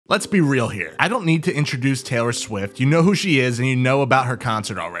Let's be real here. I don't need to introduce Taylor Swift. You know who she is and you know about her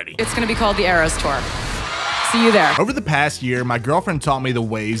concert already. It's gonna be called the Eras Tour. See you there. Over the past year, my girlfriend taught me the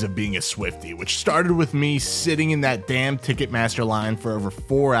ways of being a Swiftie, which started with me sitting in that damn Ticketmaster line for over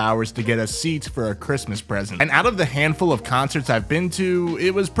 4 hours to get us seats for a Christmas present. And out of the handful of concerts I've been to,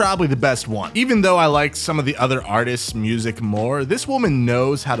 it was probably the best one. Even though I like some of the other artists' music more, this woman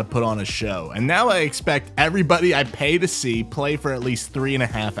knows how to put on a show. And now I expect everybody I pay to see play for at least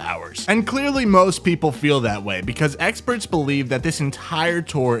 3.5 hours. And clearly most people feel that way because experts believe that this entire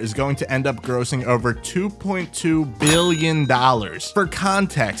tour is going to end up grossing over $2.2 billion. For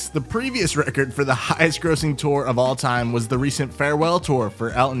context, the previous record for the highest grossing tour of all time was the recent farewell tour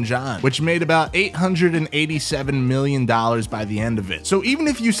for Elton John, which made about $887 million by the end of it. So even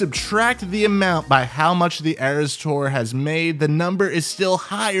if you subtract the amount by how much the Eras Tour has made, the number is still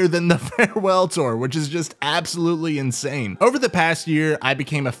higher than the farewell tour, which is just absolutely insane. Over the past year, I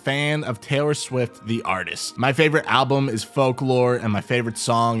became a fan of Taylor Swift, the artist. My favorite album is Folklore, and my favorite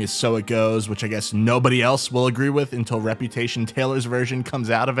song is So It Goes, which I guess nobody else will agree with until Reputation Taylor's version comes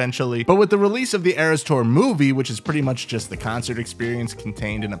out eventually. But with the release of the Eras Tour movie, which is pretty much just the concert experience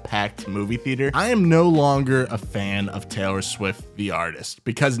contained in a packed movie theater, I am no longer a fan of Taylor Swift, the artist,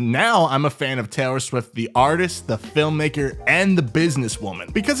 because now I'm a fan of Taylor Swift, the artist, the filmmaker, and the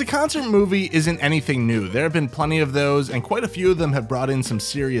businesswoman. Because a concert movie isn't anything new. There have been plenty of those, and quite a few of them have brought in some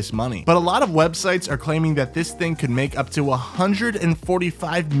serious money. But a lot of websites are claiming that this thing could make up to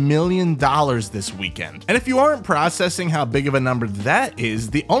 $145 million this weekend. And if you aren't processing how big of a number that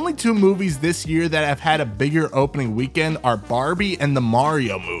is, the only two movies this year that have had a bigger opening weekend are Barbie and the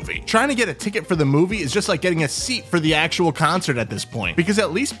Mario movie. Trying to get a ticket for the movie is just like getting a seat for the actual concert at this point, because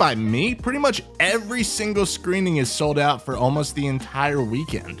at least by me, pretty much every single screening is sold out for almost the entire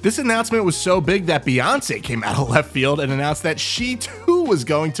weekend. This announcement was so big that Beyonce came out of left field and announced that she too was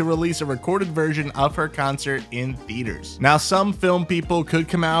going to release a recorded version of her concert in theaters. Now, some film people could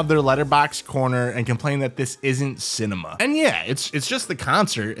come out of their letterbox corner and complain that this isn't cinema. And yeah, it's just the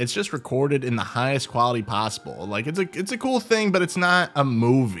concert. It's just recorded in the highest quality possible. Like it's a cool thing, but it's not a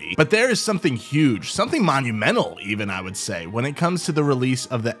movie. But there is something huge, something monumental even, I would say, when it comes to the release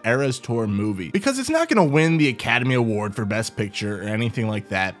of the Eras Tour movie. Because it's not gonna win the Academy Award for Best Picture or anything like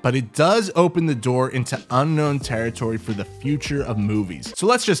that, but it does open the door into unknown territory for the future of movies. So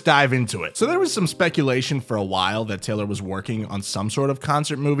let's just dive into it. So there was some speculation for a while that Taylor was working on some sort of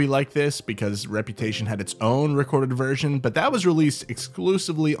concert movie like this because Reputation had its own recorded version, but that was released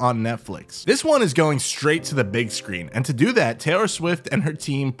exclusively on Netflix. This one is going straight to the big screen, and to do that, Taylor Swift and her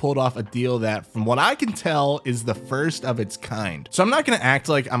team pulled off a deal that, from what I can tell, is the first of its kind. So I'm not gonna act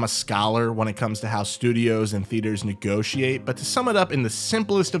like I'm a scholar when it comes to how studios and theaters negotiate, but to sum it up in the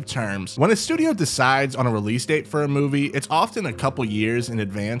simplest of terms, when a studio decides on a release date for a movie, it's often a couple years in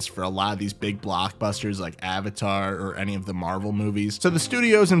advance for a lot of these big blockbusters like Avatar or any of the Marvel movies. So the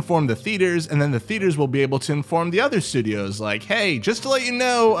studios inform the theaters, and then the theaters will be able to inform the other studios like, hey, just to let you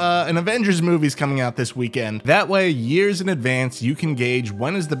know, an Avengers movie's coming out this weekend. That way, years in advance, you can gauge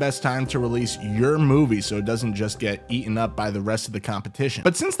when is the best time to release your movie so it doesn't just get eaten up by the rest of the competition.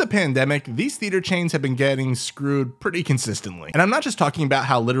 But since the pandemic, these theater chains have been getting screwed pretty consistently. And I'm not just talking about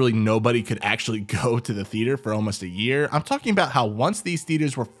how literally nobody could actually go to the theater for almost a year. I'm talking about how once these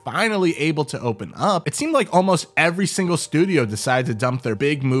theaters were finally able to open up, it seemed like almost every single studio decided to dump their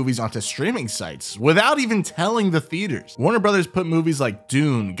big movies onto streaming sites without even telling the theaters. Warner Brothers put movies like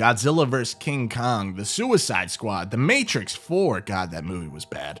Dune, Godzilla vs. King Kong, The Suicide Squad, The Matrix 4. God, that movie was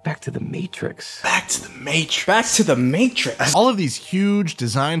bad. Back to the Matrix. Back to the Matrix. Back to the Matrix. All of these huge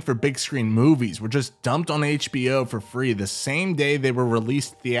designed for big screen movies were just dumped on HBO for free the same day they were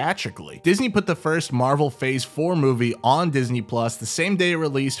released theatrically. Disney put the first Marvel Phase 4 movie on Disney Plus the same day it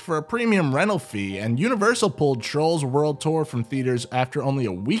released for a premium rental fee, and Universal pulled Trolls World Tour from theaters after only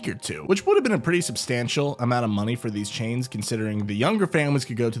a week or two, which would have been a pretty substantial amount of money for these chains considering the younger families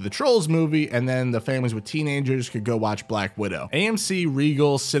could go to the Trolls movie and then the families with teenagers could go watch Black Widow. AMC,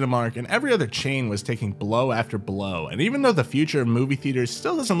 Regal, Cinemark, and every other chain was taking blow after blow, and even though the future of movie theaters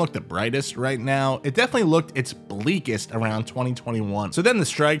still doesn't look the brightest right now, it definitely looked its bleakest around 2021. So then the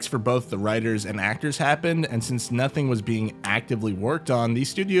strikes for both the writers and actors happened, and since nothing was being actively worked on, these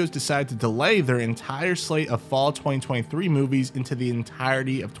studios decided to delay their entire slate of fall 2023 movies into the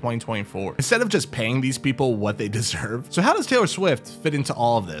entirety of 2024, instead of just paying these people what they deserve. So how does Taylor Swift fit into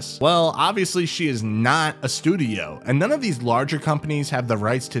all of this? Well, obviously she is not a studio, and none of these larger companies have the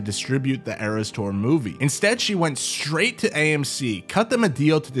rights to distribute the Eras Tour movie. Instead, she went straight to AMC, cut them a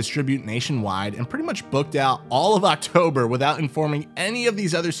deal to distribute nationwide, and pretty much booked out all of October without informing any of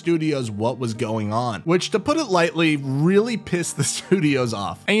these other studios what was going on, which, to put it lightly, really pissed the studios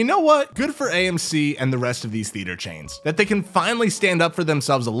off. And you know what? Good for AMC and the rest of these theater chains, that they can finally stand up for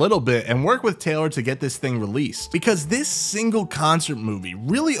themselves a little bit and work with Taylor to get this thing released. Because this single concert movie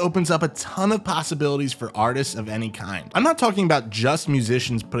really opens up a ton of possibilities for artists of any kind. I'm not talking about just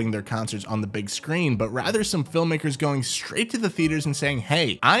musicians putting their concerts on the big screen, but rather some filmmakers going straight to the theaters and saying,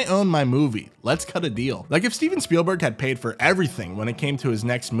 hey, I own my movie, let's cut a deal. Like if Steven Spielberg had paid for everything when it came to his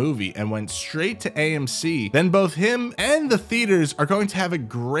next movie and went straight to AMC, then both him and the theaters are going to have a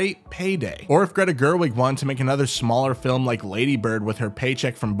great payday. Or if Greta Gerwig wanted to make another smaller film like Lady Bird with her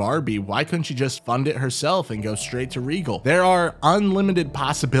paycheck from Barbie, why couldn't she just fund it herself and go straight to Regal? There are unlimited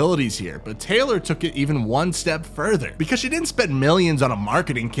possibilities here, but Taylor took it even one step further. Because she didn't spend millions on a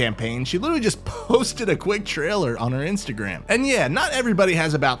marketing campaign, she literally just posted a quick trailer on her Instagram. And yeah, not everybody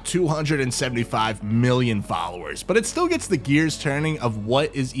has about 275 million followers, but it still gets the gears turning of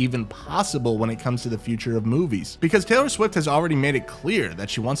what is even possible when it comes to the future of movies. Because Taylor Swift has already made it clear that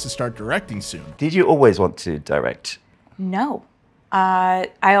she wants to start directing soon. Did you always want to direct? No. I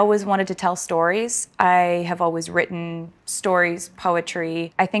always wanted to tell stories. I have always written stories,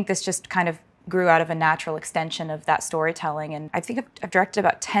 poetry. I think this just kind of grew out of a natural extension of that storytelling. And I think I've directed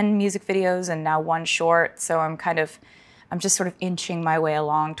about 10 music videos and now one short. So I'm just sort of inching my way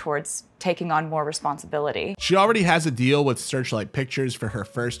along towards taking on more responsibility. She already has a deal with Searchlight Pictures for her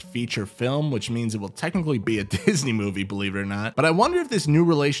first feature film, which means it will technically be a Disney movie, believe it or not. But I wonder if this new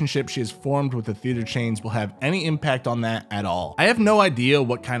relationship she has formed with the theater chains will have any impact on that at all. I have no idea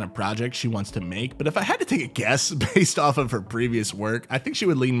what kind of project she wants to make, but if I had to take a guess based off of her previous work, I think she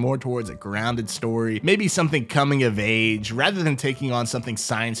would lean more towards a grounded story, maybe something coming of age, rather than taking on something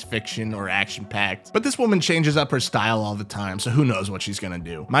science fiction or action-packed. But this woman changes up her style all the time, so who knows what she's gonna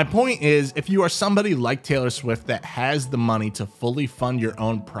do. My point is, if you are somebody like Taylor Swift that has the money to fully fund your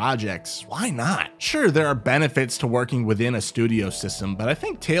own projects, why not? Sure, there are benefits to working within a studio system, but I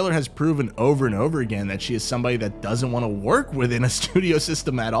think Taylor has proven over and over again that she is somebody that doesn't want to work within a studio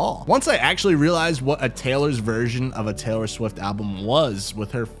system at all. Once I actually realized what a Taylor's version of a Taylor Swift album was,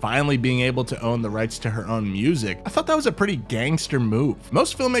 with her finally being able to own the rights to her own music, I thought that was a pretty gangster move.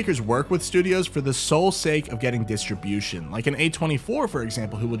 Most filmmakers work with studios for the sole sake of getting distribution, like an A24, for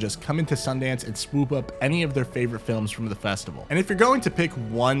example, who will just come into Sundance and swoop up any of their favorite films from the festival. And if you're going to pick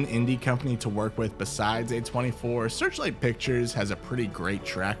one indie company to work with besides A24, Searchlight Pictures has a pretty great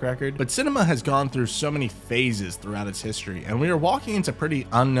track record, but cinema has gone through so many phases throughout its history, and we are walking into pretty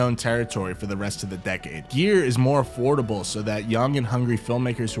unknown territory for the rest of the decade. Gear is more affordable so that young and hungry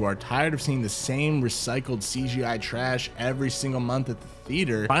filmmakers who are tired of seeing the same recycled CGI trash every single month at the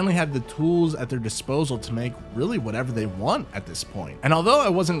theater finally have the tools at their disposal to make really whatever they want at this point. And although I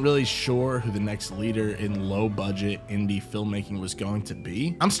wasn't really sure who the next leader in low budget indie filmmaking was going to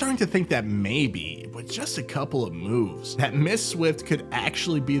be, I'm starting to think that maybe, with just a couple of moves, that Miss Swift could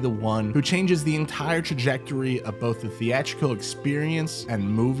actually be the one who changes the entire trajectory of both the theatrical experience and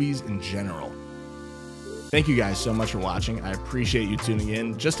movies in general. Thank you guys so much for watching. I appreciate you tuning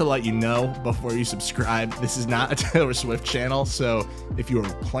in. Just to let you know before you subscribe, this is not a Taylor Swift channel, so if you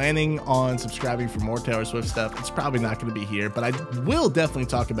are planning on subscribing for more Taylor Swift stuff, it's probably not going to be here, but I will definitely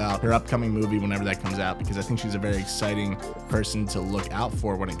talk about her upcoming movie whenever that comes out, because I think she's a very exciting person to look out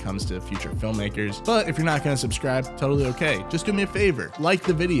for when it comes to future filmmakers. But if you're not going to subscribe, totally okay. Just do me a favor, like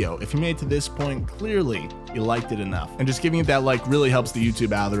the video. If you made it to this point, clearly you liked it enough. And just giving it that like really helps the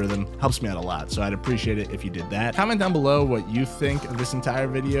YouTube algorithm, helps me out a lot, so I'd appreciate it if you did that. Comment down below what you think of this entire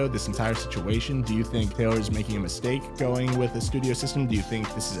video, this entire situation. Do you think Taylor's making a mistake going with a studio system? Do you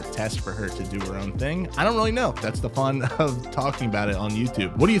think this is a test for her to do her own thing? I don't really know. That's the fun of talking about it on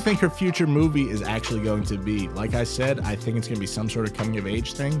YouTube. What do you think her future movie is actually going to be? Like I said, I think it's going to be some sort of coming of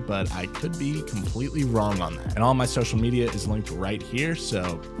age thing, but I could be completely wrong on that. And all my social media is linked right here,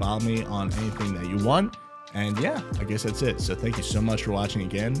 so follow me on anything that you want. And yeah, I guess that's it. So thank you so much for watching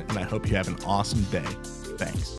again, and I hope you have an awesome day. Thanks.